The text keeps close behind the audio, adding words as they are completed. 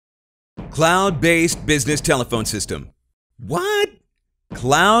Cloud-based business telephone system. What?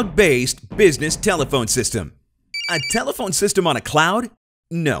 Cloud-based business telephone system. A telephone system on a cloud?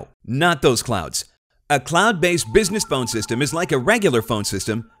 No, not those clouds. A cloud-based business phone system is like a regular phone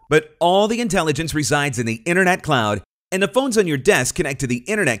system, but all the intelligence resides in the internet cloud, and the phones on your desk connect to the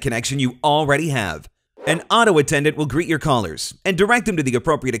internet connection you already have. An auto attendant will greet your callers and direct them to the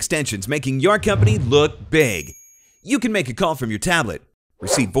appropriate extensions, making your company look big. You can make a call from your tablet,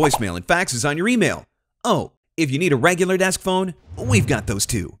 receive voicemail and faxes on your email. Oh, if you need a regular desk phone, we've got those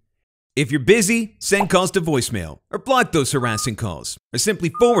too. If you're busy, send calls to voicemail, or block those harassing calls, or simply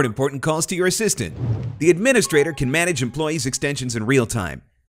forward important calls to your assistant. The administrator can manage employees' extensions in real time,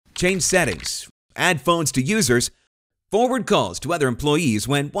 change settings, add phones to users, forward calls to other employees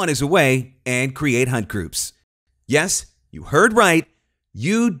when one is away, and create hunt groups. Yes, you heard right.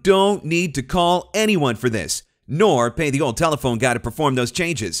 You don't need to call anyone for this, nor pay the old telephone guy to perform those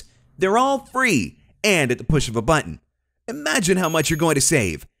changes. They're all free and at the push of a button. Imagine how much you're going to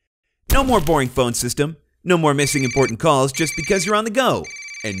save. No more boring phone system, no more missing important calls just because you're on the go,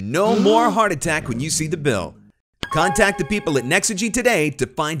 and no more heart attack when you see the bill. Contact the people at Nexogy today to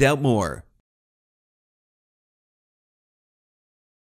find out more.